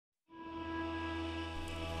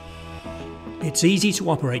It's easy to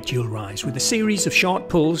operate dual rise with a series of short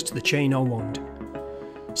pulls to the chain or wand.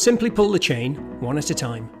 Simply pull the chain, one at a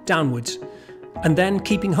time, downwards, and then,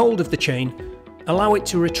 keeping hold of the chain, allow it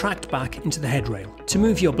to retract back into the headrail to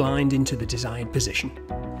move your blind into the desired position.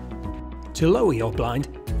 To lower your blind,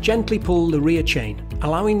 gently pull the rear chain,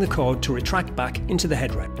 allowing the cord to retract back into the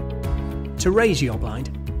headrail. To raise your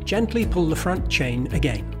blind, gently pull the front chain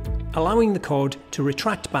again, allowing the cord to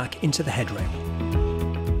retract back into the headrail.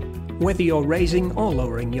 Whether you're raising or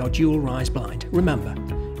lowering your dual rise blind, remember,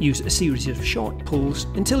 use a series of short pulls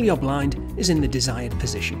until your blind is in the desired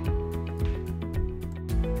position.